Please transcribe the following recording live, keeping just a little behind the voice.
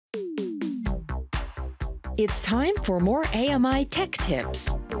It's time for more AMI Tech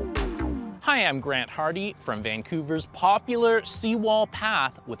Tips. Hi, I'm Grant Hardy from Vancouver's popular Seawall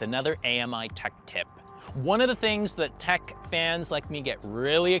Path with another AMI Tech Tip. One of the things that tech fans like me get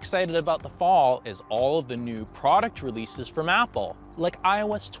really excited about the fall is all of the new product releases from Apple, like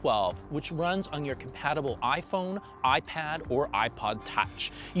iOS 12, which runs on your compatible iPhone, iPad, or iPod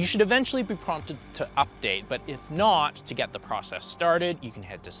Touch. You should eventually be prompted to update, but if not, to get the process started, you can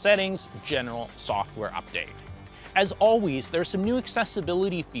head to Settings, General, Software Update. As always, there are some new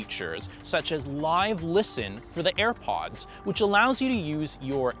accessibility features, such as Live Listen for the AirPods, which allows you to use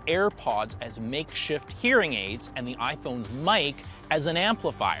your AirPods as makeshift hearing aids and the iPhone's mic as an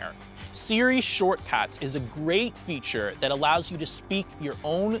amplifier. Siri Shortcuts is a great feature that allows you to speak your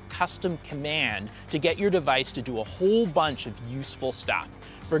own custom command to get your device to do a whole bunch of useful stuff.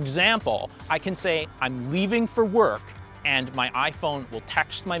 For example, I can say, "I'm leaving for work," and my iPhone will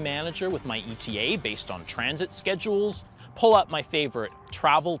text my manager with my ETA based on transit schedules, pull up my favorite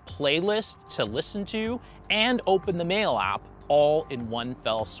travel playlist to listen to, and open the Mail app all in one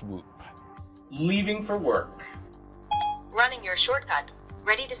fell swoop. Leaving for work. Running your shortcut.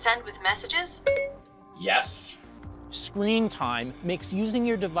 Ready to send with messages? Yes. Screen time makes using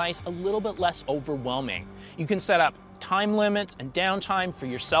your device a little bit less overwhelming. You can set up time limits and downtime for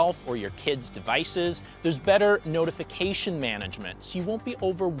yourself or your kids' devices. There's better notification management, so you won't be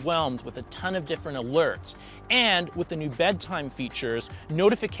overwhelmed with a ton of different alerts. And with the new bedtime features,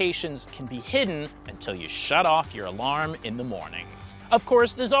 notifications can be hidden until you shut off your alarm in the morning. Of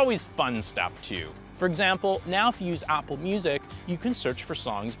course, there's always fun stuff too. For example, now if you use Apple Music, you can search for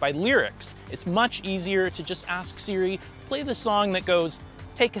songs by lyrics. It's much easier to just ask Siri, play the song that goes,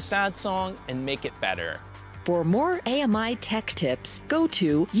 "Take a sad song and make it better." For more AMI Tech Tips, go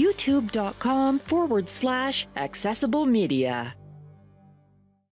to youtube.com/accessible media.